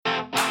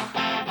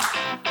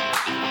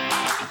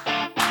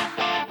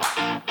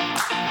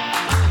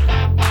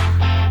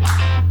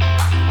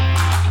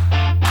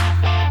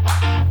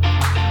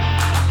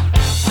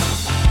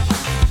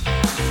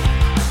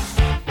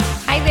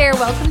there.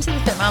 Welcome to the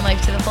Fit Mom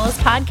Life to the Fullest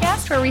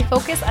podcast, where we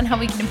focus on how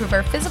we can improve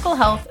our physical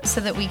health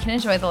so that we can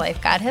enjoy the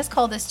life God has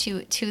called us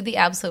to the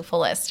absolute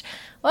fullest.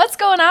 What's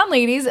going on,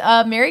 ladies?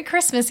 Merry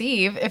Christmas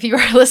Eve if you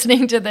are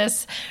listening to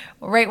this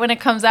right when it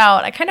comes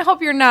out. I kind of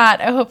hope you're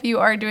not. I hope you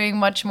are doing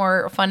much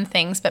more fun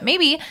things, but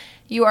maybe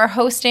you are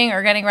hosting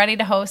or getting ready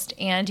to host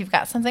and you've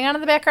got something on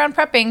in the background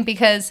prepping,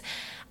 because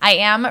I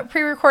am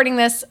pre-recording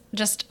this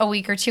just a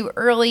week or two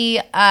early,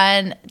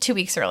 2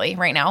 weeks early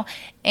right now,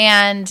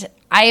 and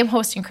I am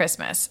hosting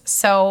Christmas.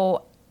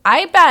 So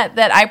I bet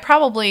that I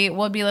probably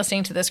will be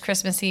listening to this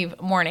Christmas Eve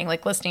morning,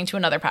 like listening to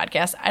another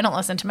podcast. I don't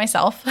listen to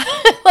myself.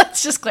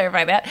 Let's just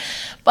clarify that.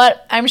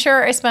 But I'm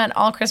sure I spent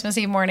all Christmas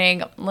Eve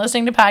morning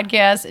listening to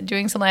podcasts,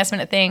 doing some last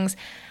minute things,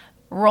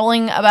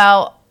 rolling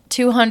about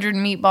 200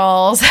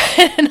 meatballs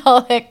and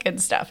all that good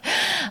stuff.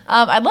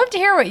 I'd love to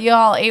hear what you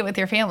all ate with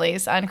your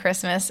families on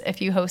Christmas if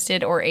you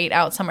hosted or ate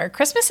out somewhere.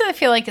 Christmas, I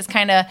feel like, is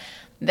kind of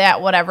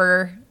that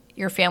whatever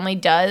your family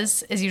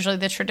does is usually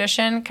the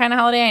tradition kind of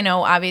holiday. I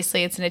know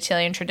obviously it's an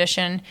Italian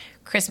tradition,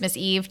 Christmas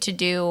Eve, to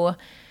do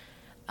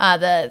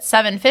the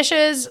 7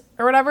 fishes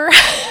or whatever.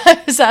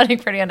 I'm sounding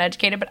pretty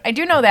uneducated, but I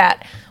do know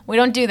that. We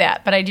don't do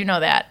that, but I do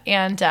know that.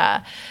 And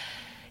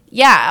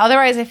yeah,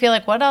 otherwise I feel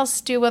like what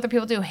else do other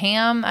people do?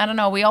 Ham? I don't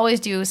know. We always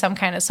do some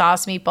kind of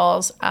sauce,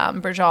 meatballs,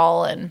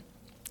 brinjal, and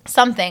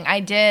something.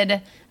 I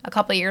did a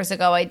couple of years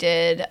ago, I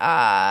did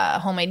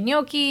homemade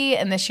gnocchi,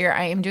 and this year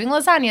I am doing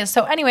lasagna.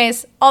 So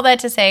anyways, all that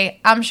to say,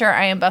 I'm sure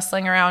I am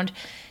bustling around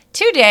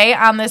today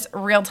on this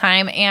real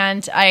time,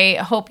 and I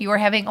hope you are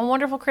having a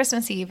wonderful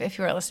Christmas Eve if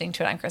you are listening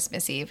to it on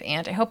Christmas Eve,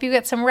 and I hope you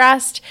get some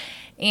rest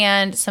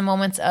and some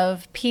moments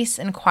of peace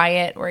and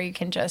quiet where you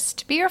can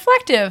just be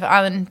reflective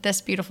on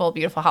this beautiful,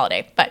 beautiful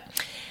holiday. But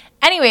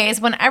anyways,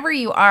 whenever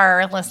you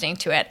are listening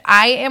to it,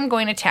 I am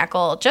going to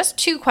tackle just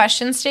 2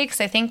 questions today,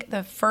 because I think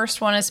the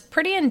first one is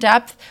pretty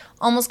in-depth,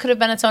 almost could have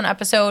been its own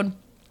episode,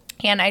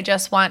 and I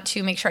just want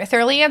to make sure I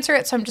thoroughly answer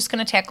it, so I'm just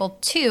going to tackle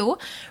 2.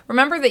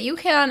 Remember that you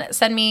can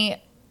send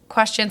me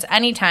questions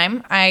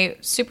anytime. I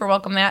super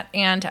welcome that,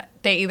 and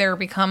they either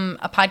become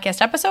a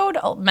podcast episode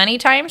many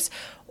times,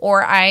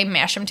 or I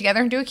mash them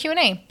together and do a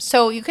Q&A.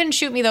 So you can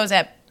shoot me those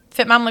at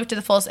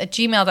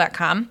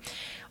fitmomlifetothefullest@gmail.com,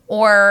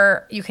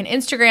 or you can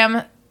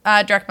Instagram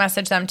direct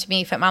message them to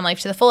me, Fit Mom Life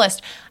to the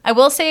Fullest. I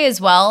will say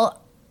as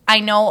well, I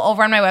know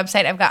over on my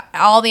website, I've got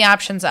all the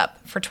options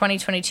up for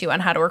 2022 on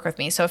how to work with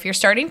me. So if you're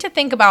starting to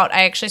think about,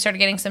 I actually started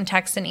getting some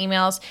texts and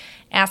emails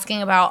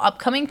asking about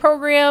upcoming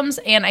programs,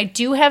 and I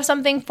do have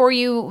something for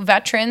you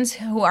veterans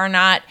who are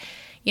not,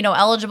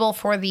 eligible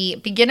for the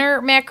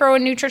beginner macro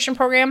and nutrition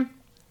program.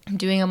 I'm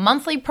doing a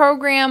monthly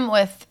program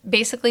with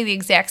basically the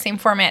exact same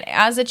format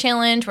as a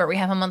challenge, where we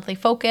have a monthly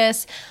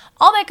focus,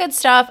 all that good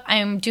stuff.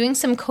 I'm doing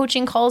some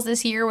coaching calls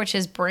this year, which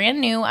is brand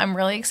new. I'm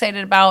really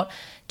excited about,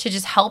 to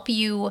just help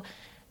you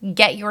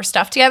get your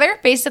stuff together.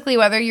 Basically,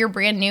 whether you're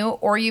brand new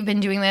or you've been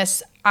doing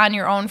this on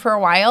your own for a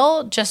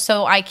while, just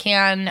so I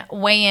can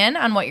weigh in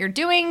on what you're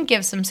doing,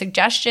 give some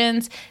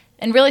suggestions,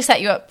 and really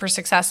set you up for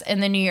success in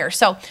the new year.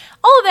 So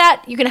all of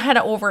that, you can head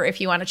over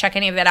if you want to check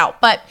any of that out.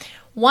 But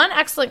one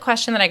excellent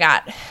question that I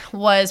got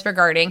was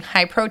regarding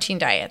high protein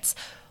diets,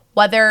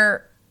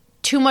 whether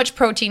too much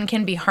protein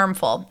can be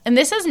harmful. And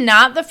this is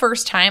not the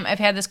first time I've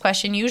had this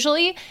question.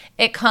 Usually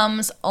it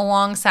comes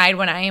alongside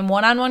when I am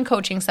one-on-one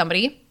coaching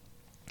somebody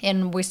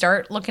and we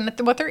start looking at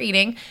what they're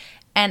eating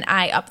and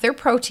I up their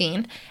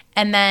protein.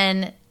 And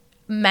then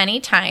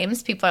many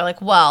times people are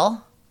like,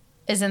 well,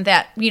 isn't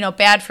that,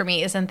 bad for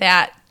me? Isn't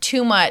that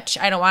too much?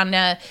 I don't want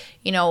to,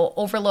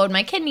 overload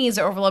my kidneys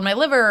or overload my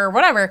liver or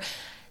whatever.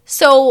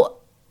 So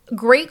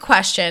great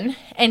question.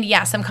 And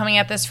yes, I'm coming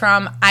at this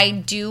from, I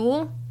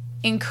do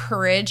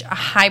encourage a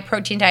high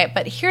protein diet,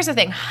 but here's the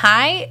thing.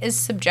 High is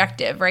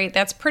subjective, right?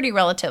 That's pretty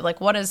relative.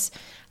 Like, what does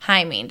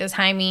high mean? Does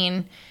high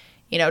mean,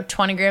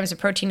 20 grams of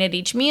protein at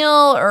each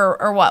meal,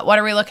 or what? What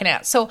are we looking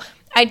at? So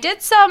I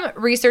did some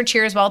research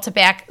here as well to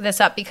back this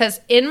up,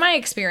 because in my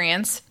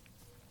experience,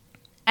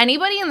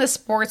 anybody in the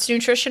sports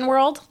nutrition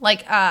world,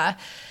 like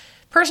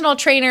personal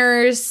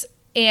trainers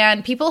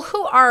and people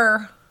who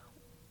are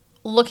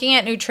looking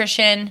at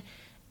nutrition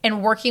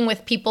and working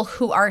with people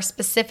who are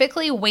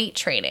specifically weight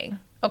training,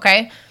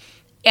 okay?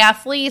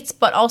 Athletes,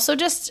 but also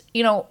just,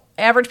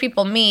 average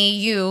people, me,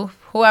 you,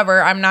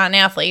 whoever. I'm not an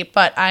athlete,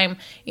 but I'm,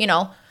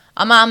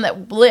 a mom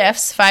that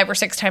lifts 5 or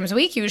 6 times a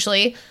week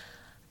usually.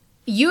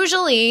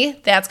 Usually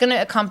that's going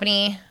to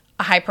accompany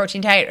a high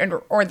protein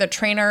diet, or the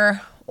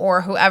trainer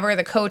or whoever,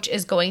 the coach,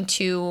 is going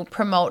to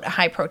promote a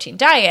high protein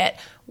diet.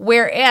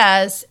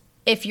 Whereas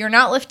if you're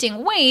not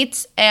lifting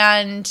weights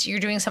and you're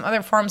doing some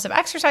other forms of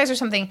exercise or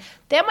something,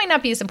 that might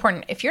not be as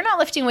important. If you're not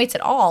lifting weights at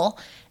all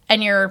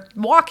and you're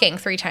walking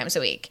 3 times a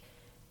week,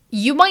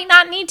 you might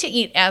not need to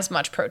eat as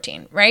much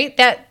protein, right?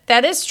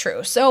 That is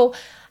true. So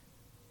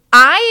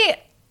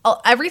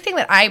everything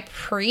that I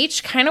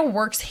preach kind of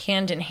works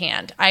hand in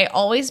hand. I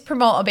always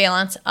promote a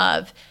balance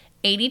of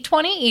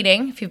 80-20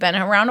 eating. If you've been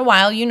around a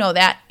while, you know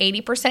that.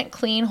 80%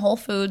 clean, whole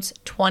foods,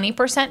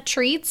 20%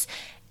 treats,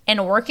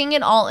 and working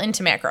it all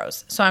into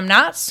macros. So I'm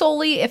not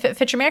solely if it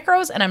fits your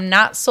macros, and I'm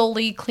not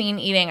solely clean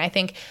eating. I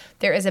think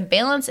there is a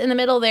balance in the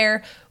middle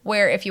there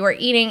where if you are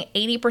eating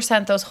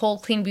 80% those whole,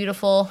 clean,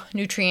 beautiful,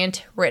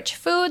 nutrient-rich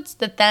foods,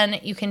 that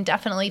then you can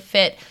definitely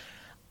fit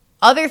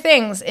other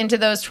things into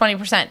those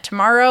 20%.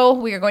 Tomorrow,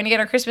 we are going to get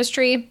our Christmas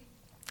tree.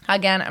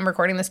 Again, I'm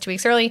recording this 2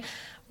 weeks early.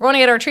 We're going to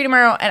get our tree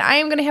tomorrow, and I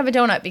am going to have a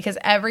donut because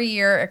every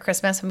year at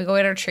Christmas when we go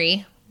get our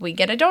tree, we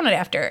get a donut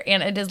after,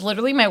 and it is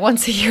literally my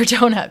once-a-year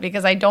donut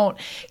because I don't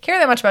care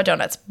that much about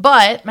donuts,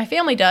 but my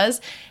family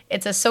does.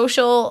 It's a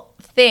social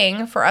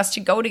thing for us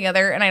to go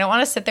together, and I don't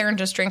want to sit there and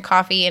just drink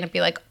coffee and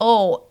be like,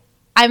 oh,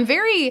 I'm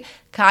very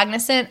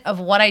cognizant of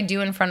what I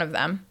do in front of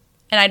them,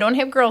 and I don't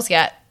have girls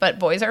yet, but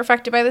boys are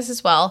affected by this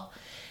as well,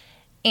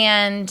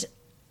 and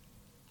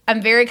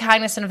I'm very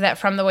cognizant of that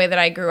from the way that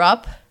I grew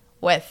up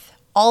with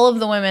all of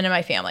the women in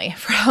my family,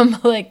 from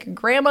like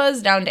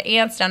grandmas down to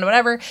aunts, down to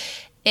whatever.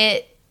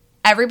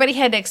 Everybody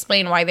had to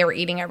explain why they were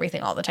eating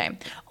everything all the time.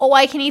 Oh,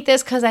 I can eat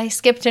this because I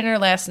skipped dinner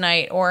last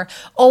night. Or,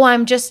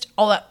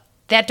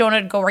 that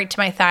donut would go right to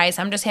my thighs.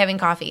 I'm just having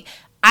coffee.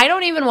 I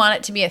don't even want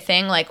it to be a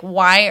thing like,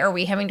 why are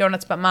we having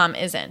donuts but mom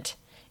isn't?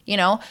 You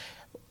know,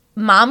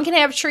 mom can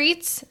have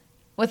treats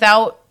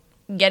without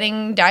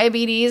getting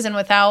diabetes and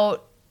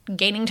without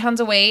gaining tons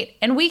of weight.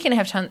 And we can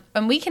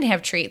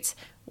have treats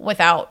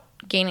without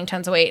gaining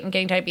tons of weight and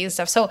getting diabetes and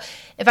stuff. So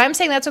if I'm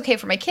saying that's okay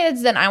for my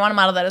kids, then I want to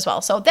model that as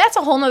well. So that's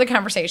a whole nother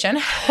conversation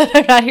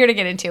I'm not here to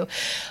get into.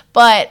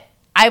 But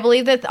I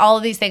believe that all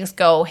of these things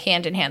go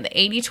hand in hand. The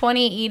 80-20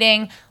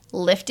 eating,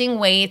 lifting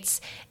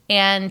weights,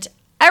 and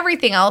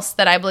everything else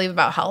that I believe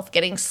about health,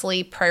 getting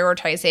sleep,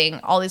 prioritizing,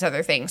 all these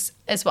other things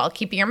as well,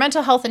 keeping your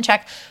mental health in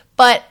check.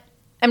 But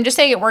I'm just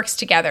saying it works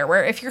together,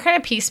 where if you're kind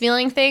of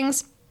piecemealing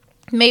things,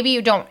 maybe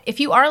you don't. If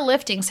you are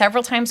lifting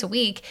several times a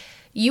week,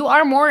 you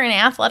are more an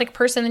athletic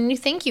person than you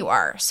think you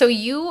are. So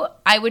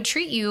I would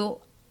treat you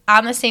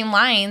along the same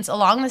lines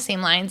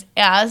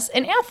as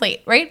an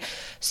athlete, right?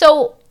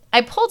 So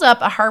I pulled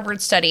up a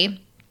Harvard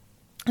study,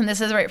 and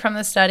this is right from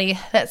the study,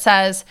 that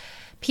says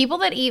people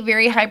that eat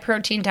very high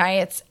protein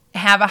diets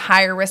have a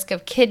higher risk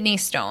of kidney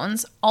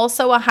stones.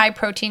 Also, a high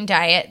protein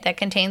diet that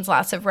contains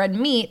lots of red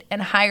meat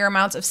and higher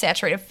amounts of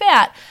saturated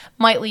fat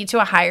might lead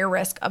to a higher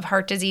risk of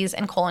heart disease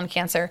and colon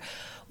cancer,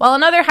 while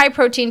another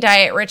high-protein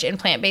diet rich in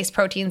plant-based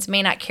proteins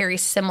may not carry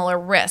similar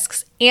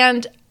risks.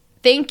 And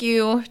thank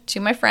you to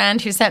my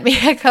friend who sent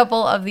me a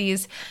couple of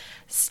these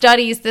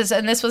studies. This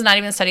was not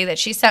even a study that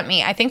she sent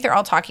me. I think they're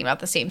all talking about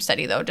the same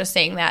study, though, just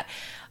saying that.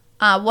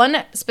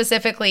 One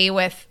specifically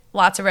with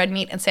lots of red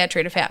meat and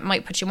saturated fat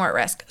might put you more at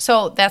risk.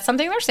 So that's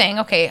something they're saying.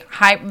 Okay,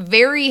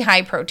 very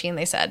high protein,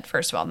 they said,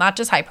 first of all. Not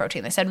just high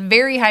protein. They said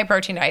very high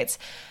protein diets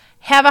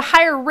have a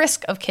higher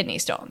risk of kidney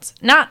stones.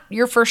 Not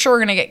you're for sure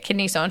going to get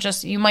kidney stones,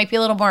 just you might be a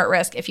little more at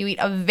risk if you eat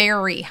a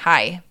very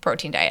high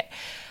protein diet.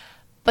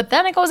 But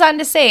then it goes on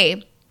to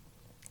say,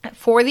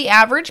 for the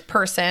average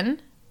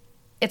person,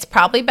 it's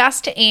probably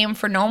best to aim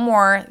for no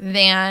more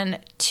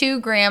than 2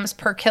 grams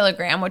per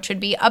kilogram, which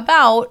would be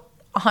about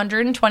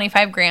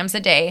 125 grams a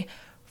day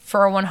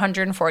for a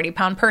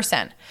 140-pound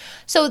person.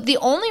 So the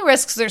only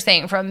risks they're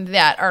saying from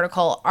that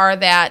article are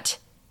that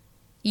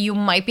you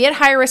might be at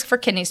higher risk for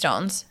kidney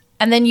stones,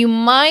 and then you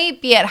might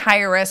be at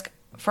higher risk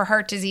for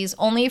heart disease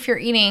only if you're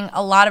eating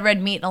a lot of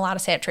red meat and a lot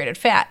of saturated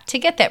fat to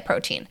get that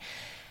protein.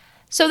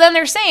 So then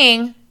they're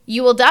saying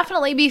you will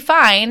definitely be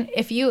fine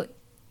if you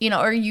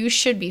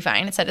should be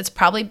fine. It said it's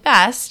probably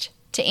best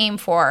to aim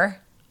for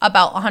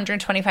about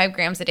 125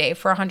 grams a day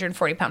for a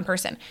 140-pound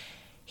person.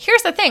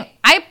 Here's the thing.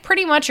 I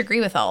pretty much agree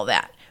with all of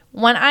that.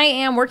 When I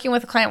am working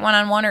with a client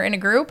one-on-one or in a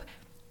group,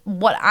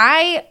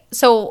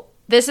 so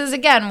this is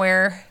again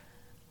where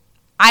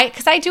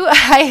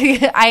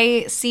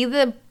I see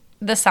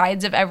the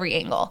sides of every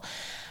angle.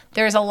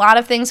 There's a lot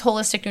of things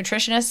holistic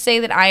nutritionists say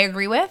that I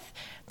agree with.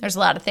 There's a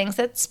lot of things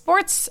that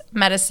sports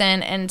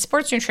medicine and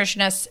sports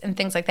nutritionists and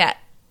things like that,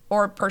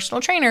 or personal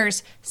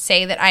trainers,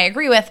 say that I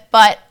agree with.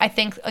 But I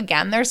think,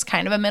 again, there's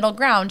kind of a middle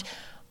ground.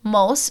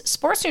 Most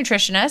sports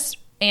nutritionists,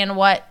 and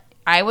what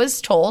I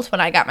was told when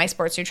I got my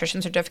sports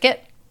nutrition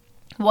certificate,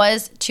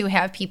 was to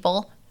have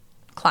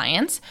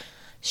clients,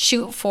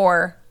 shoot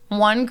for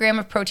 1 gram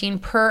of protein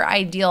per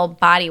ideal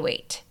body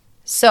weight.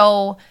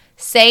 So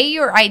say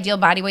your ideal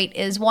body weight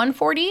is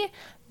 140,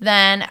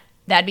 then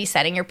that'd be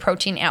setting your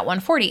protein at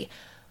 140.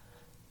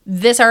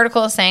 This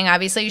article is saying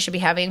obviously you should be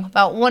having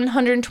about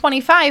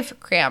 125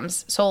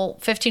 grams, so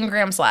 15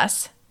 grams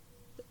less.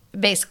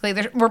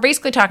 We're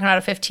basically talking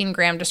about a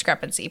 15-gram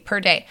discrepancy per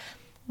day.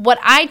 What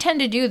I tend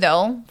to do,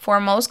 though, for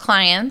most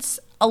clients,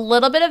 a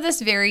little bit of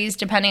this varies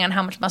depending on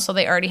how much muscle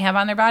they already have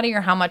on their body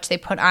or how much they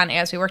put on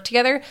as we work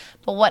together.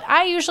 But what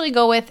I usually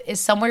go with is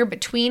somewhere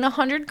between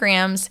 100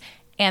 grams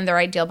and their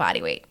ideal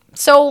body weight.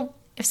 So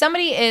if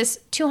somebody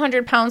is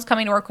 200 pounds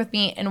coming to work with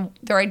me and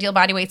their ideal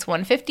body weight's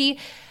 150,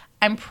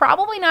 I'm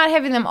probably not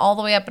having them all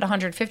the way up at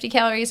 150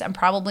 calories. I'm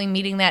probably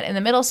meeting that in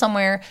the middle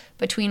somewhere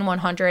between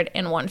 100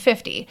 and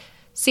 150.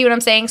 See what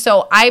I'm saying?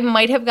 So I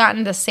might have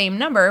gotten the same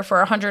number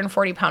for a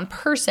 140-pound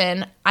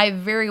person. I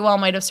very well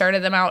might have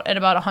started them out at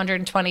about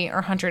 120 or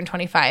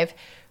 125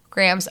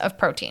 grams of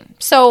protein.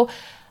 So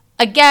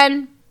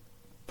again,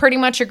 pretty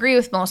much agree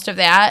with most of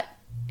that.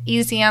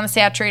 Easy on the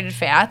saturated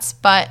fats,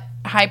 but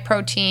high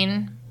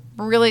protein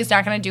really is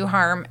not going to do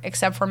harm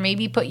except for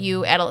maybe put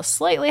you at a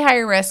slightly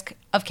higher risk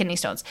of kidney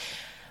stones.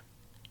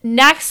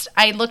 Next,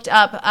 I looked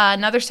up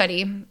another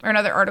study or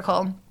another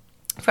article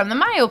from the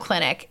Mayo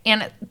Clinic,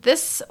 and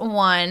this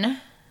one,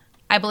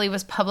 I believe,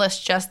 was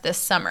published just this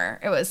summer.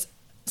 It was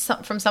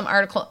from some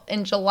article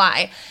in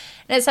July.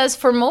 And it says,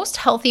 for most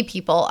healthy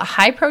people, a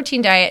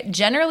high-protein diet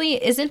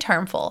generally isn't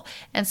harmful,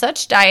 and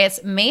such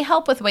diets may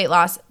help with weight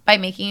loss by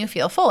making you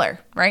feel fuller,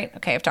 right?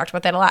 Okay, I've talked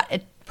about that a lot.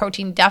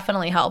 Protein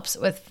definitely helps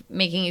with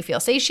making you feel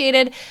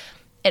satiated.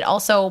 It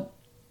also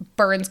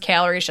burns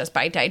calories just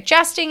by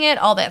digesting it,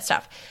 all that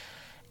stuff.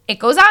 It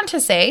goes on to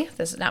say,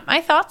 this is not my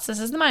thoughts, this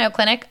is the Mayo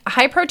Clinic, a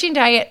high-protein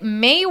diet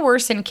may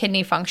worsen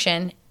kidney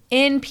function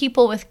in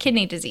people with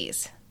kidney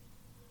disease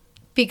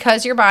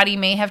because your body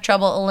may have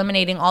trouble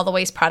eliminating all the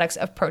waste products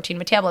of protein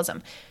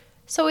metabolism.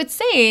 So it's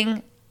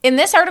saying, in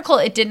this article,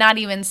 it did not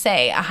even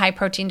say a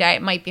high-protein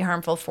diet might be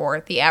harmful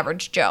for the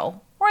average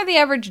Joe or the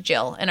average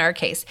Jill in our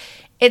case.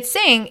 It's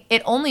saying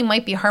it only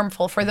might be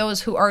harmful for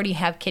those who already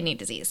have kidney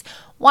disease.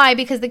 Why?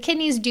 Because the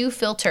kidneys do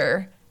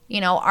filter,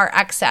 our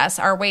excess,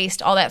 our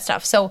waste, all that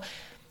stuff. So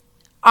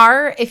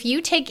if you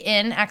take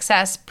in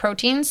excess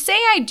protein, say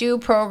I do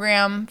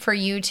program for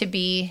you to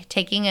be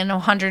taking in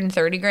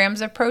 130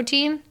 grams of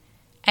protein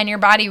and your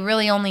body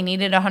really only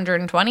needed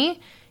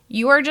 120,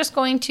 you are just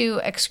going to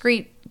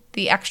excrete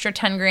the extra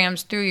 10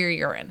 grams through your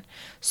urine.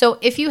 So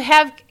if you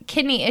have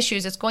kidney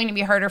issues, it's going to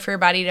be harder for your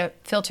body to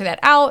filter that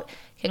out,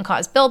 can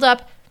cause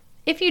buildup.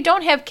 If you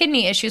don't have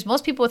kidney issues,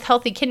 most people with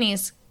healthy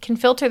kidneys can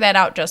filter that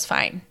out just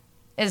fine,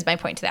 is my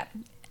point to that.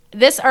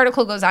 This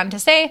article goes on to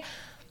say,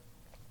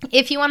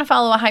 if you want to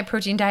follow a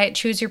high-protein diet,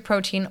 choose your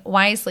protein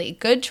wisely.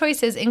 Good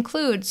choices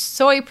include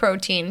soy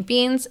protein,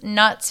 beans,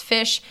 nuts,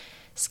 fish,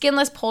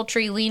 skinless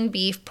poultry, lean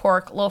beef,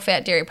 pork,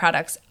 low-fat dairy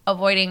products,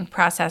 avoiding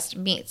processed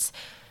meats.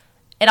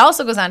 It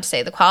also goes on to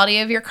say the quality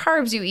of your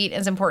carbs you eat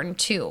is important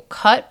too.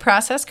 Cut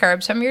processed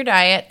carbs from your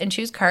diet and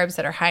choose carbs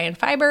that are high in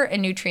fiber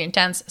and nutrient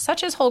dense,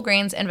 such as whole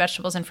grains and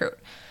vegetables and fruit.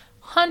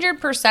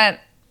 100%,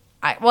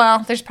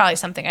 there's probably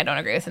something I don't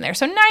agree with in there.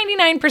 So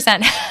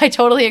 99%, I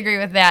totally agree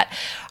with that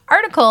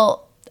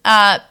article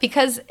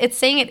because it's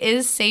saying it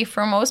is safe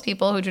for most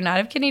people who do not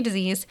have kidney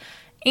disease,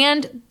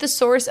 and the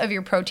source of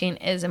your protein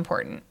is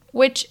important,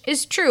 which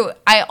is true.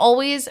 I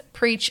always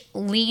preach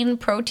lean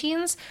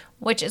proteins,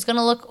 which is going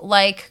to look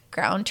like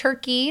ground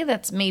turkey,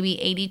 that's maybe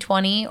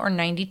 80-20 or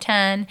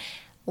 90-10,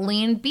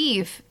 lean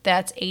beef,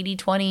 that's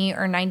 80-20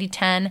 or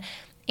 90-10,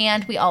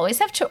 and we always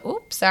have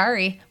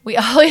we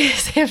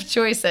always have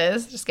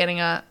choices. Just getting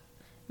a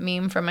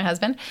meme from my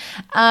husband.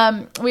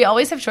 We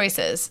always have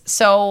choices.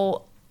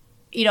 So,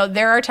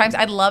 there are times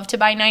I'd love to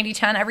buy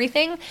 90-10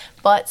 everything,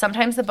 but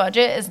sometimes the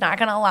budget is not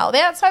going to allow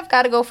that, so I've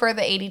got to go for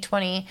the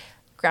 80-20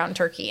 ground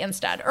turkey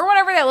instead, or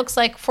whatever that looks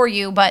like for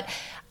you. But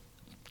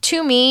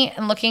to me,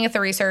 and looking at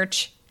the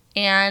research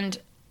and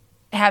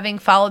having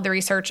followed the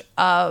research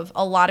of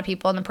a lot of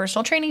people in the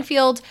personal training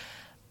field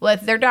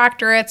with their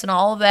doctorates and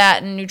all of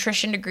that and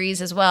nutrition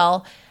degrees as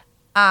well,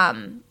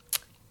 I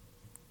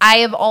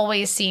have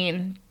always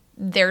seen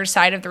their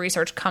side of the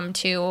research come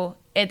to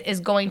it is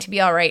going to be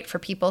all right for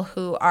people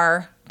who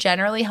are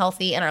generally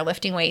healthy and are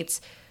lifting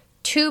weights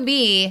to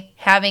be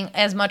having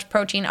as much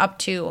protein up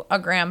to a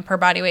gram per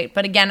body weight.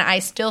 But again, I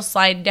still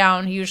slide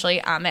down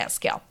usually on that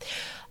scale.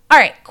 All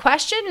right,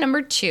 question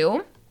number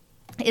 2.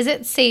 Is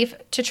it safe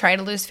to try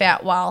to lose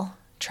fat while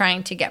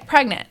trying to get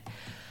pregnant?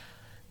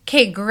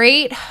 Okay,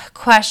 great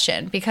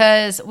question,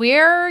 because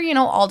we're,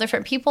 all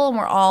different people and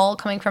we're all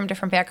coming from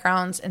different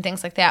backgrounds and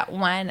things like that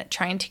when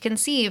trying to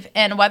conceive.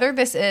 And whether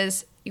this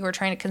is you are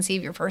trying to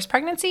conceive your first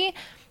pregnancy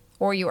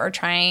or you are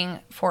trying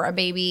for a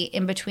baby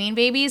in between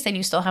babies and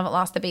you still haven't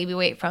lost the baby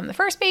weight from the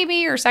first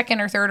baby or second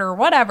or third or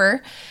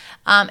whatever,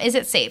 is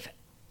it safe?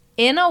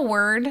 In a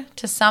word,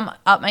 to sum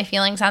up my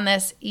feelings on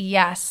this,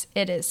 yes,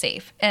 it is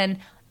safe. And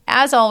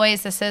as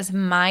always, this is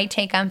my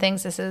take on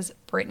things. This is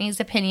Brittany's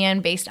opinion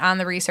based on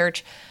the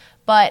research.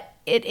 But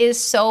it is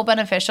so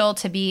beneficial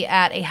to be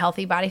at a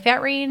healthy body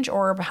fat range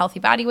or a healthy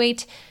body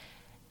weight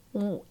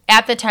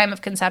at the time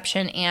of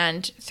conception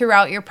and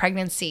throughout your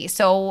pregnancy.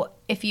 So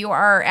if you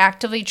are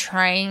actively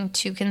trying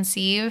to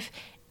conceive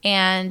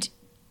and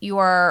you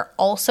are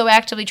also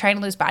actively trying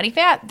to lose body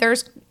fat,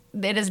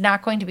 it is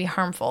not going to be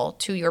harmful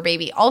to your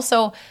baby.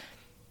 Also,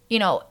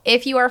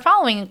 if you are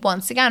following,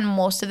 once again,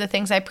 most of the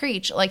things I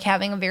preach, like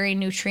having a very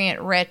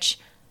nutrient-rich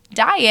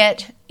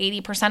diet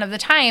 80% of the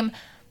time,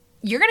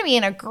 you're going to be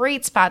in a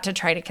great spot to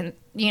try to,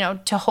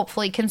 to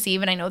hopefully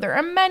conceive. And I know there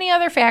are many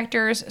other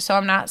factors, so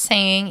I'm not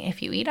saying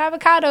if you eat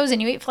avocados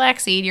and you eat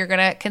flaxseed, you're going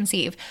to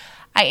conceive.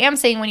 I am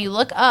saying when you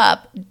look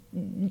up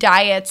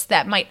diets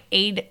that might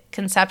aid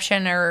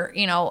conception or,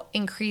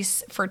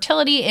 increase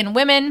fertility in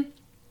women,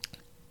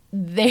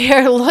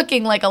 they're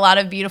looking like a lot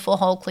of beautiful,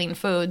 whole, clean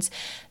foods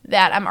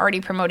that I'm already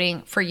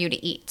promoting for you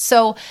to eat.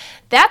 So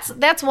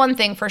that's one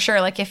thing for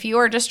sure. Like if you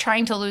are just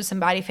trying to lose some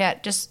body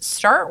fat, just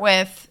start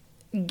with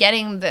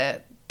getting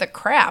the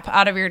crap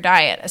out of your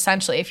diet,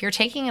 essentially. If you're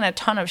taking in a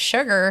ton of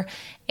sugar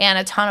and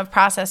a ton of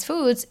processed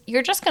foods,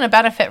 you're just going to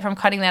benefit from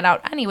cutting that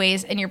out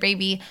anyways, and your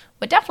baby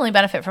would definitely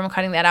benefit from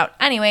cutting that out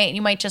anyway, and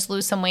you might just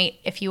lose some weight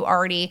if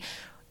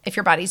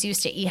your body's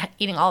used to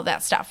eating all of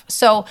that stuff.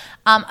 So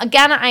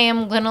again, I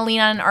am going to lean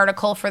on an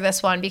article for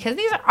this one because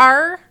these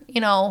are,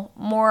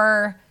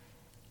 more,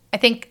 I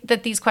think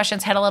that these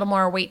questions had a little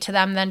more weight to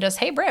them than just,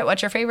 hey, Britt,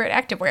 what's your favorite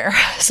activewear?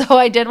 So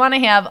I did want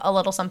to have a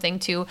little something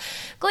to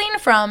glean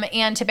from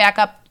and to back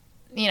up,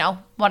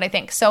 what I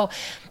think. So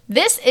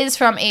this is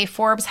from a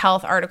Forbes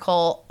Health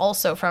article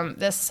also from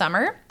this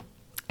summer.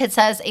 It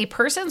says a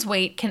person's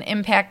weight can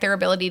impact their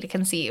ability to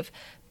conceive.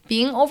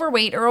 Being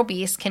overweight or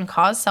obese can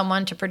cause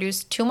someone to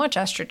produce too much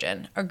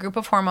estrogen, a group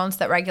of hormones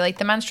that regulate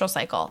the menstrual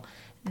cycle.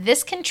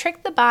 This can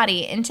trick the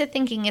body into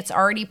thinking it's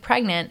already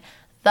pregnant,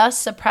 thus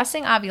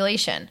suppressing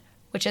ovulation,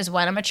 which is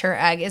when a mature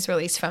egg is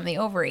released from the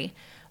ovary.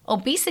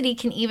 Obesity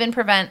can even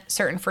prevent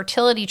certain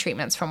fertility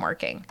treatments from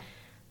working.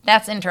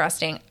 That's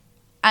interesting.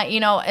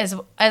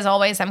 As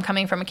always, I'm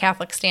coming from a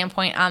Catholic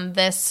standpoint on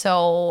this,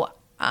 so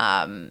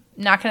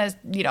not going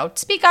to,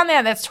 speak on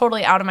that. That's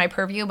totally out of my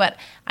purview, but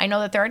I know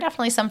that there are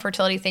definitely some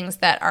fertility things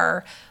that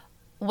are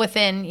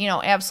within,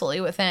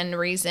 absolutely within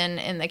reason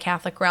in the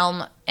Catholic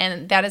realm.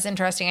 And that is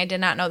interesting. I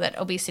did not know that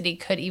obesity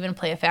could even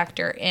play a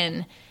factor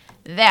in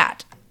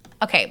that.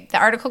 Okay. The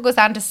article goes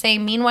on to say,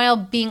 meanwhile,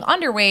 being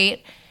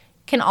underweight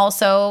can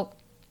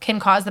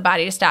cause the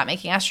body to stop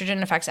making estrogen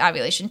and affects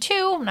ovulation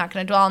too. I'm not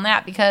going to dwell on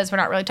that because we're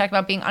not really talking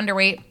about being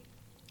underweight.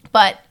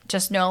 But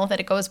just know that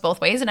it goes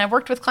both ways. And I've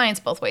worked with clients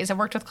both ways. I've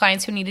worked with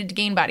clients who needed to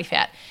gain body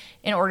fat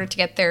in order to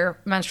get their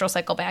menstrual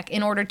cycle back,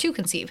 in order to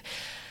conceive.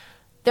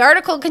 The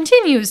article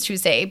continues to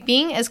say,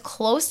 being as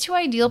close to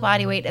ideal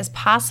body weight as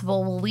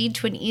possible will lead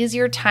to an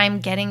easier time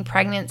getting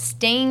pregnant,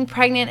 staying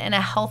pregnant, and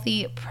a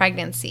healthy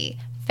pregnancy.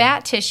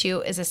 Fat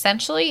tissue is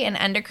essentially an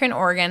endocrine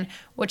organ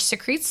which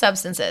secretes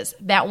substances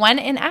that, when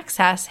in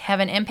excess, have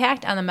an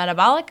impact on the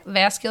metabolic,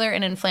 vascular,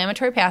 and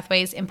inflammatory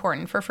pathways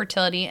important for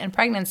fertility and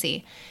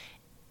pregnancy.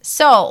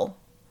 So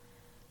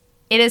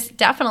it is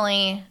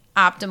definitely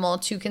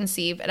optimal to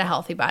conceive at a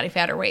healthy body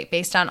fat or weight.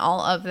 Based on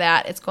all of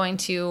that, it's going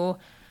to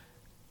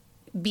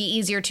be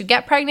easier to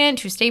get pregnant,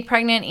 to stay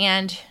pregnant,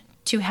 and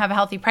to have a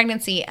healthy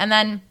pregnancy. And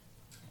then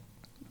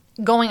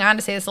going on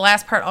to say this, the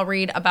last part I'll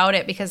read about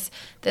it because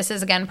this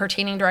is, again,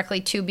 pertaining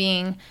directly to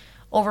being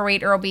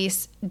overweight or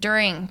obese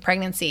during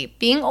pregnancy.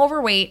 Being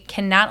overweight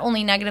can not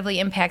only negatively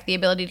impact the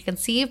ability to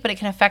conceive, but it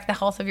can affect the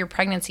health of your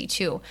pregnancy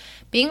too.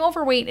 Being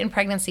overweight in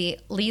pregnancy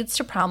leads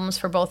to problems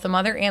for both the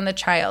mother and the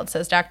child,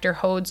 says Dr.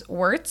 Hodes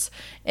Wirtz.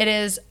 It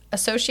is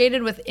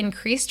associated with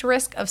increased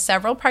risk of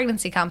several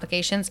pregnancy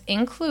complications,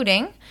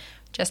 including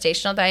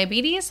gestational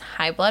diabetes,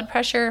 high blood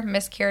pressure,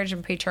 miscarriage,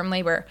 and preterm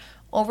labor.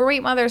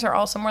 Overweight mothers are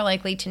also more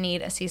likely to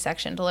need a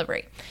C-section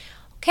delivery.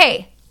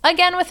 Okay,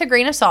 again, with a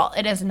grain of salt,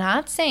 it is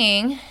not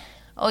saying,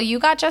 oh, you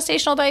got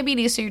gestational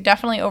diabetes, so you're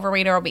definitely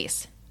overweight or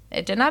obese.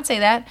 It did not say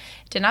that.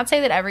 It did not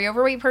say that every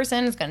overweight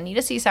person is going to need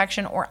a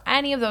C-section or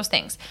any of those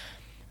things.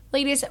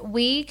 Ladies,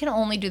 we can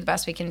only do the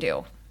best we can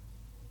do.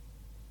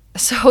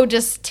 So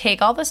just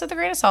take all this with a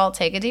grain of salt,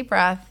 take a deep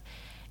breath.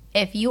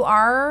 If you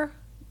are,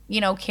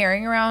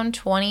 carrying around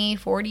 20,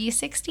 40,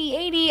 60,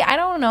 80, I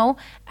don't know,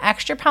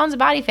 extra pounds of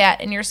body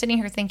fat, and you're sitting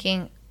here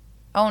thinking,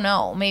 oh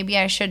no, maybe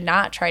I should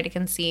not try to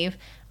conceive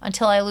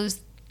until I lose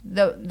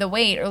the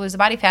weight or lose the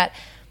body fat,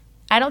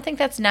 I don't think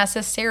that's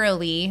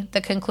necessarily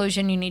the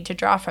conclusion you need to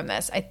draw from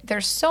this.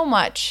 There's so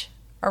much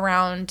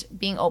around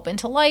being open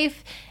to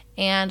life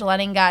and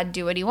letting God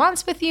do what he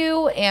wants with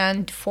you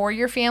and for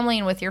your family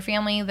and with your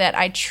family that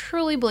I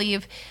truly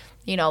believe,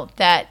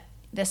 that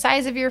the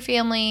size of your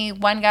family,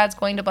 when God's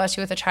going to bless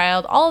you with a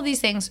child, all of these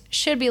things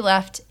should be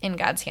left in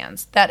God's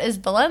hands. That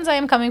is the lens I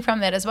am coming from.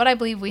 That is what I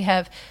believe. We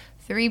have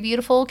 3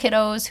 beautiful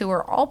kiddos who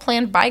are all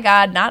planned by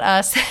God, not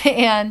us,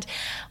 and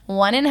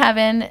one in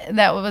heaven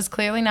that was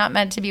clearly not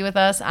meant to be with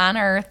us on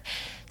earth.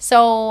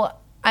 So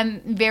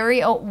I'm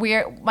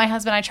my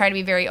husband and I try to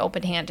be very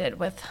open-handed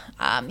with,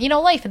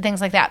 life and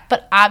things like that.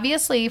 But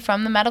obviously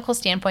from the medical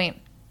standpoint,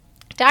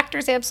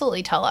 doctors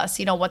absolutely tell us,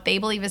 what they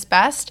believe is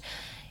best,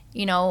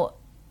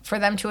 for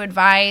them to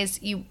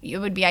advise you. It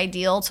would be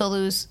ideal to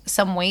lose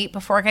some weight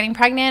before getting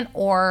pregnant,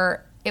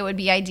 or it would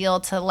be ideal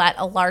to let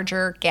a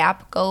larger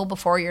gap go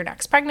before your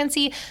next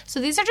pregnancy. So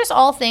these are just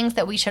all things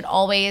that we should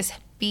always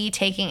be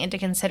taking into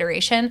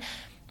consideration.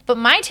 But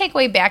my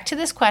takeaway back to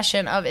this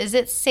question of, is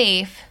it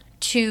safe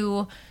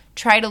to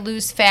try to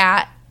lose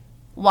fat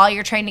while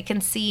you're trying to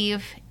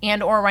conceive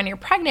and or when you're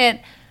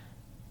pregnant?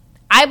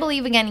 I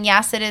believe, again,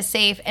 yes, it is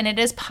safe, and it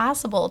is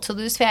possible to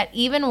lose fat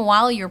even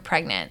while you're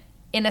pregnant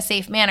in a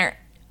safe manner.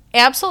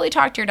 Absolutely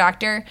talk to your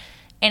doctor,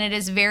 and it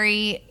is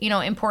very,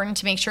 important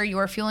to make sure you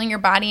are fueling your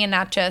body and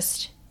not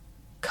just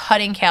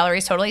cutting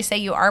calories. Totally say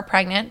you are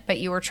pregnant, but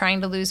you were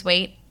trying to lose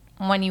weight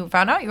when you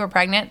found out you were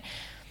pregnant.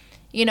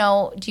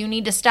 do you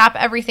need to stop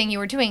everything you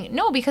were doing?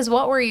 No, because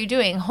what were you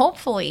doing?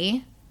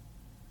 Hopefully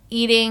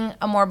eating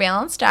a more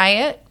balanced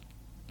diet,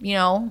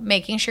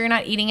 making sure you're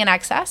not eating in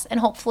excess, and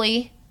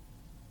hopefully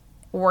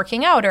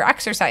working out or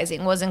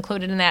exercising was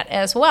included in that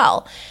as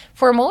well.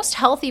 For most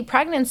healthy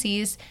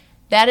pregnancies,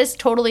 that is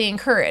totally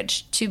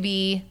encouraged, to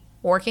be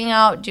working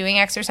out, doing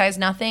exercise,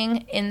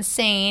 nothing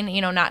insane,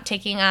 not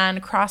taking on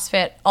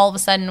CrossFit all of a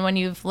sudden when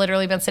you've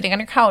literally been sitting on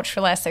your couch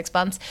for the last 6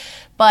 months.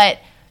 But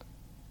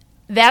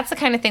that's the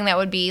kind of thing that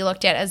would be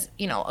looked at as,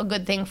 a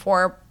good thing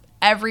for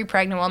every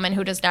pregnant woman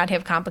who does not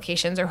have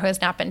complications or who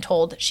has not been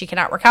told she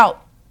cannot work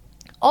out.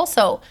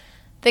 Also,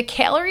 the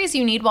calories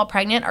you need while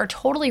pregnant are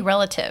totally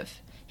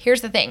relative.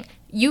 Here's the thing.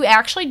 You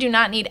actually do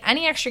not need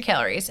any extra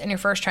calories in your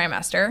first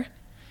trimester.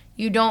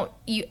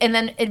 And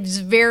then it's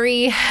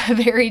very,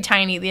 very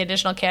tiny, the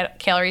additional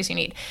calories you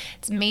need.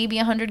 It's maybe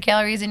 100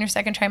 calories in your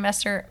second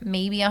trimester,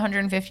 maybe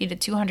 150 to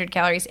 200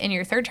 calories in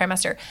your third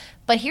trimester.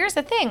 But here's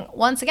the thing.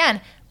 Once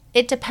again,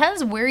 it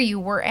depends where you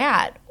were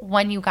at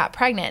when you got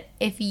pregnant.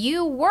 If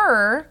you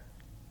were,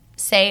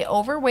 say,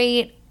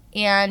 overweight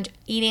and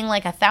eating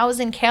like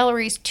 1,000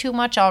 calories too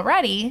much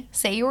already,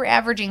 say you were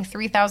averaging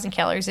 3,000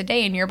 calories a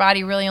day and your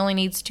body really only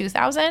needs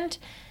 2,000,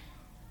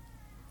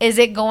 is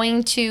it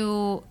going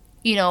to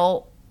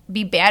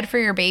be bad for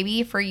your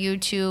baby for you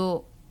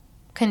to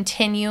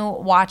continue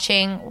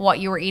watching what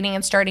you were eating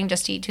and starting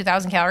just to eat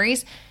 2,000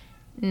 calories?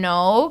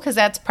 No, because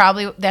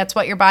that's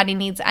what your body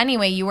needs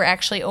anyway. You were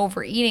actually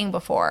overeating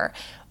before.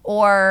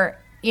 Or,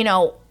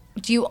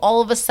 do you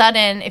all of a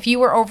sudden, if you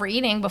were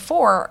overeating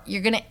before,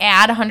 you're going to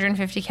add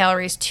 150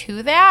 calories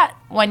to that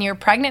when you're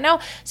pregnant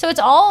now? So it's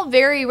all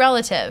very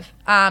relative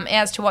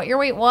as to what your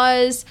weight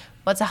was,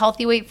 what's a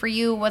healthy weight for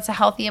you, what's a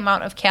healthy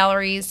amount of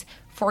calories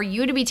for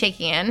you to be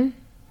taking in.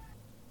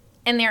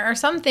 And there are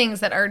some things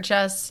that are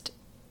just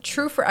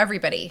true for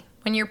everybody.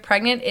 When you're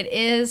pregnant, it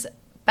is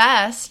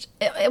best,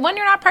 when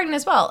you're not pregnant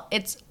as well,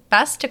 it's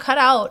best to cut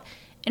out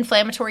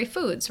inflammatory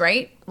foods,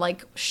 right?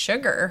 Like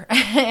sugar.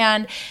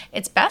 And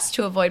it's best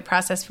to avoid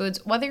processed foods,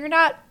 whether you're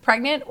not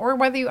pregnant or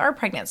whether you are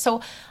pregnant.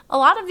 So a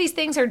lot of these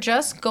things are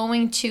just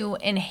going to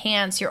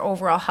enhance your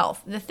overall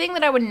health. The thing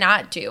that I would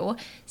not do,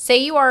 say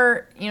you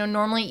are,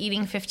 normally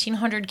eating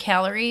 1,500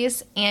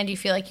 calories and you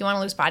feel like you want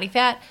to lose body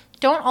fat,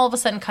 don't all of a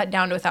sudden cut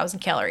down to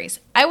 1,000 calories.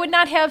 I would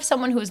not have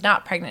someone who is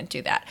not pregnant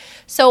do that.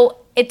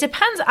 So it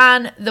depends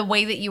on the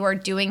way that you are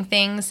doing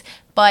things.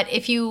 But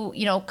if you,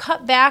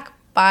 cut back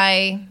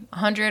by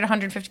 100,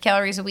 150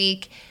 calories a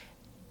week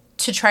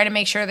to try to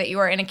make sure that you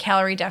are in a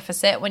calorie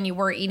deficit when you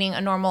were eating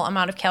a normal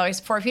amount of calories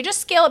before, if you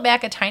just scale it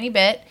back a tiny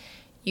bit,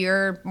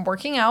 you're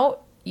working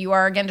out, you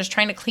are, again, just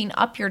trying to clean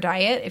up your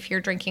diet. If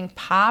you're drinking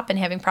pop and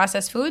having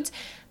processed foods,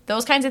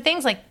 those kinds of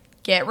things, like,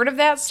 get rid of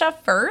that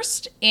stuff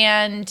first.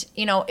 And,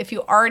 if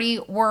you already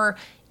were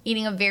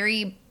eating a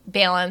very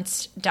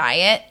balanced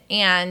diet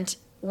and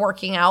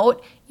working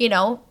out,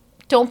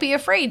 don't be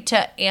afraid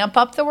to amp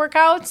up the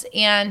workouts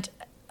and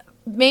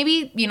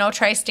maybe,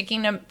 try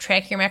sticking to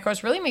track your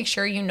macros. Really make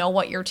sure you know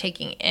what you're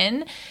taking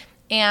in.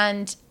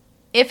 And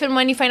if and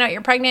when you find out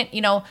you're pregnant,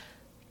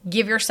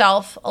 give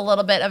yourself a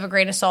little bit of a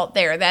grain of salt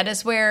there. That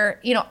is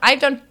where, I've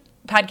done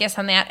podcasts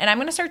on that, and I'm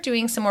going to start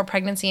doing some more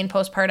pregnancy and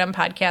postpartum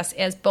podcasts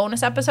as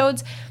bonus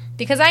episodes,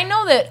 because I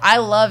know that I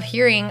love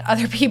hearing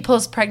other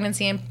people's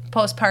pregnancy and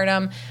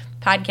postpartum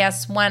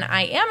podcasts when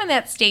I am in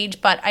that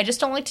stage, but I just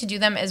don't like to do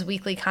them as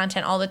weekly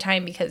content all the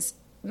time, because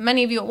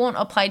many of you it won't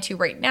apply to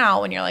right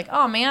now when you're like,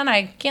 oh man,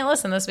 I can't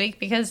listen this week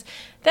because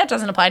that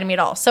doesn't apply to me at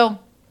all. So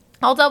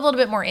I'll delve a little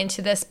bit more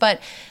into this, but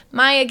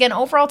my, again,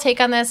 overall take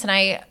on this, and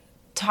I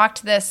talked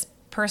to this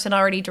person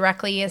already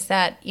directly, is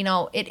that,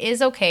 it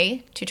is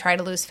okay to try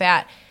to lose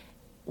fat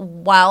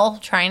while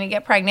trying to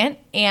get pregnant.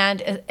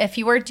 And if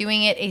you are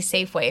doing it a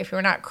safe way, if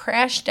you're not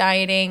crash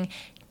dieting,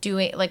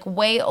 doing like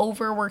way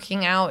over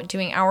working out,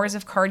 doing hours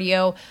of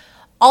cardio,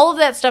 all of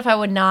that stuff I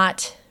would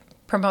not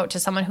promote to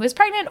someone who is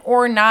pregnant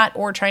or not,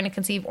 or trying to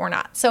conceive or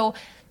not. So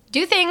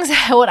do things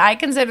what I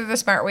consider the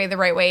smart way, the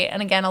right way.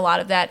 And again, a lot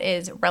of that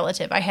is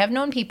relative. I have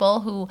known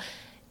people who,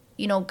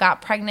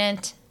 got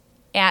pregnant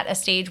at a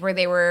stage where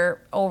they were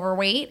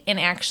overweight and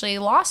actually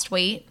lost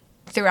weight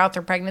throughout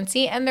their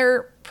pregnancy, and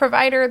their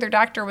provider, their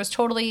doctor, was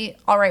totally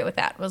all right with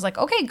that. Was like,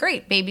 okay,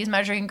 great, baby's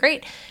measuring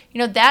great.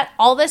 That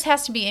all this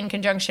has to be in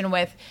conjunction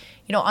with,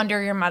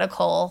 under your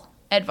medical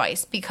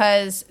advice,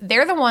 because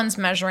they're the ones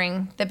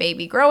measuring the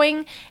baby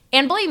growing.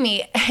 And believe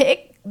me,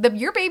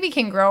 your baby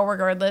can grow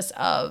regardless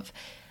of,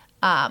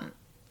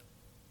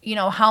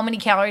 how many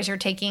calories you're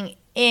taking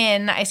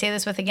in. I say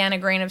this with, again, a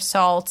grain of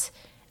salt,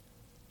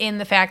 in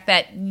the fact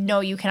that, no,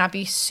 you cannot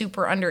be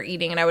super under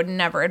eating, and I would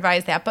never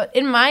advise that. But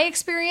in my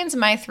experience,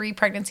 my 3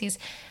 pregnancies,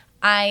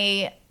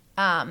 4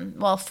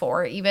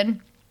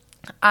 even,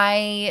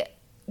 I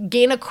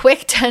gain a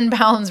quick 10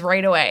 pounds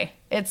right away.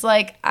 It's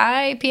like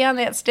I pee on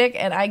that stick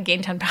and I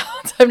gain 10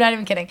 pounds. I'm not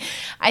even kidding.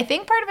 I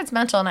think part of it's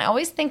mental, and I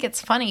always think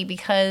it's funny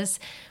because,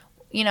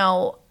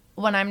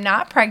 when I'm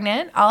not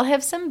pregnant, I'll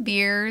have some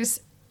beers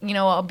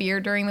a beer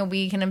during the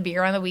week and a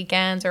beer on the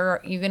weekends,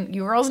 or you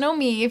girls know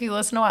me, if you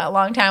listen to a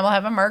long time, I'll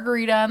have a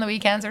margarita on the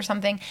weekends or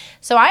something.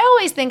 So I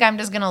always think I'm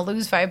just going to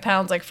lose 5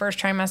 pounds like first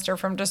trimester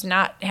from just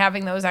not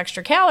having those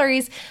extra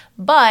calories,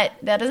 but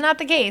that is not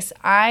the case.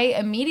 I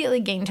immediately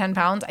gain 10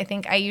 pounds. I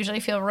think I usually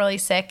feel really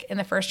sick in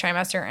the first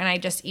trimester, and I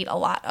just eat a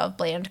lot of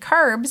bland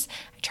carbs.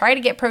 I try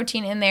to get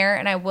protein in there,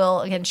 and I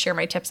will, again, share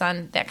my tips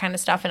on that kind of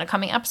stuff in a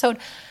coming episode.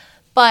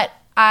 But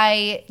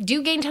I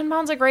do gain 10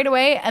 pounds like right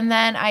away, and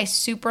then I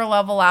super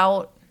level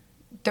out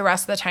the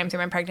rest of the time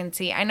through my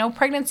pregnancy. I know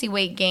pregnancy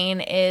weight gain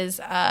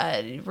is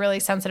a really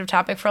sensitive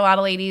topic for a lot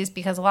of ladies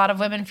because a lot of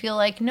women feel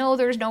like, no,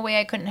 there's no way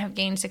I couldn't have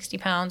gained 60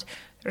 pounds.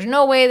 There's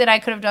no way that I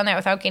could have done that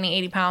without gaining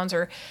 80 pounds,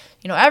 or,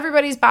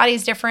 everybody's body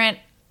is different.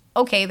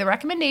 Okay, the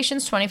recommendation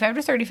is 25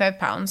 to 35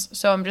 pounds.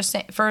 So I'm just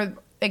saying, for,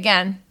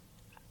 again,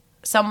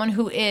 someone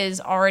who is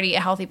already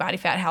a healthy body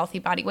fat, healthy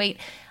body weight,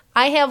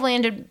 I have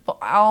landed,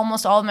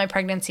 almost all of my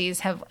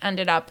pregnancies have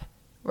ended up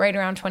right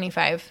around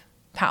 25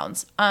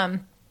 pounds.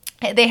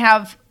 They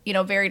have,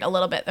 varied a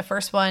little bit. The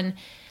first one,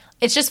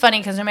 it's just funny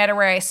because no matter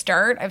where I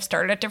start, I've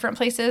started at different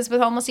places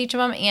with almost each of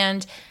them,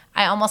 and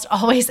I almost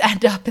always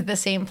end up at the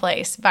same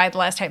place by the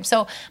last time.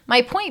 So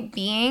my point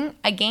being,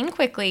 I gain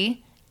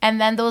quickly, and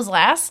then those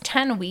last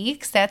 10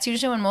 weeks, that's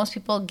usually when most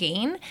people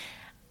gain.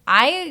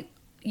 I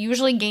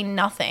usually gain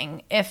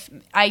nothing. If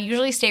I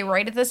usually stay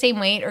right at the same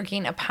weight or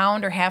gain a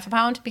pound or half a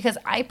pound, because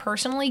I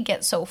personally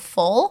get so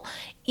full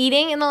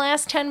eating in the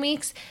last 10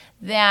 weeks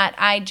that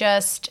I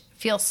just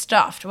feel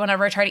stuffed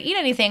whenever I try to eat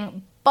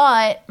anything,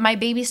 but my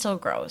baby still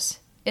grows,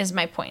 is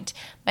my point.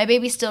 My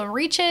baby still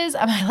reaches.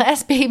 My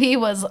last baby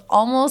was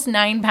almost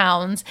 9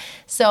 pounds.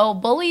 So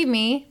believe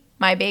me,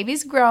 my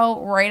babies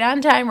grow right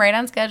on time, right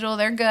on schedule.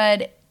 They're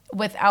good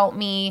without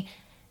me,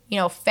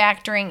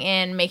 factoring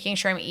in making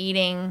sure I'm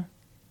eating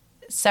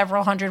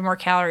several hundred more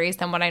calories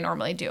than what I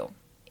normally do.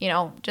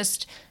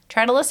 Just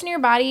try to listen to your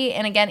body,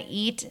 and again,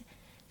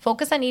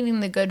 focus on eating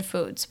the good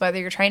foods. Whether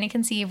you're trying to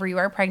conceive or you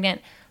are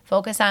pregnant,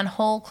 focus on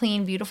whole,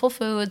 clean, beautiful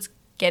foods,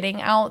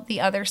 getting out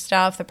the other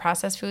stuff, the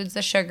processed foods,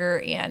 the sugar,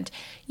 and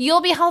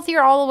you'll be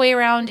healthier all the way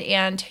around,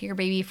 and your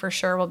baby for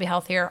sure will be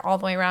healthier all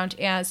the way around.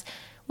 As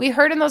we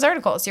heard in those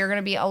articles, you're going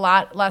to be a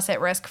lot less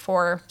at risk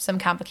for some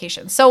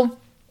complications. So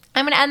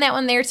I'm going to end that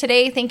one there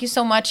today. Thank you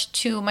so much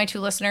to my 2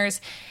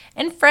 listeners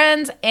and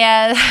friends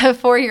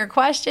for your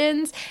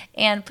questions.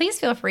 And please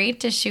feel free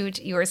to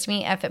shoot yours to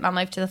me at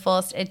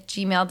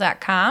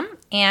fitmomlifetothefullest@gmail.com.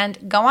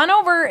 And go on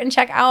over and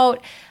check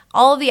out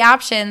all of the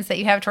options that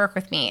you have to work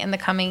with me in the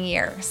coming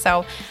year.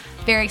 So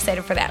very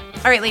excited for that.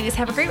 All right, ladies,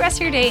 have a great rest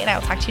of your day, and I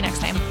will talk to you next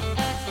time.